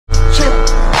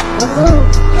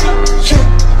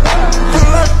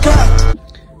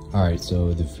Alright,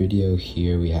 so the video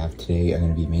here we have today, I'm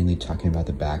going to be mainly talking about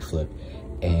the backflip,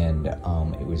 and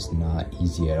it was not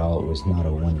easy at all. It was not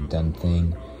a one and done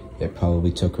thing. It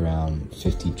probably took around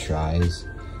 50 tries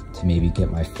to maybe get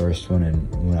my first one, and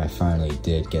when I finally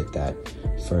did get that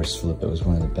first flip, it was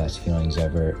one of the best feelings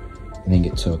ever. I think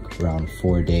it took around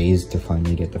 4 days to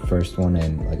finally get the first one,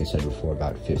 and like I said before,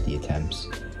 about 50 attempts.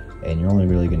 And you're only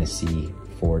really going to see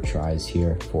 4 tries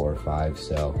here, 4 or 5,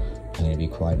 so I'm going to be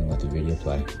quiet and let the video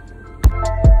play.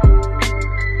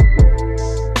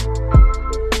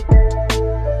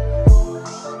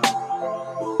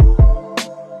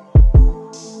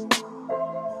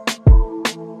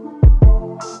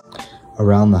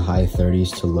 Around the high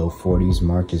 30s to low 40s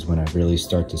mark is when I really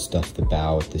start to stuff the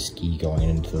bow with the ski going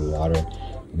into the water,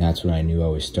 and that's when I knew I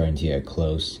was starting to get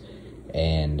close.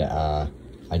 And I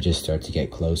just start to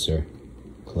get closer,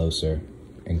 closer,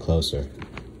 and closer,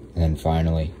 and then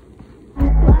finally. The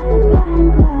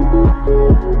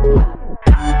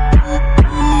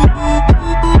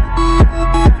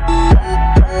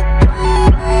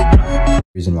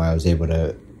reason why I was able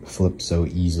to flip so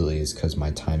easily is because my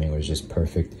timing was just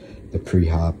perfect. The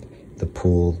pre-hop, the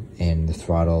pull, and the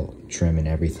throttle trim and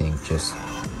everything just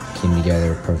came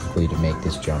together perfectly to make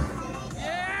this jump.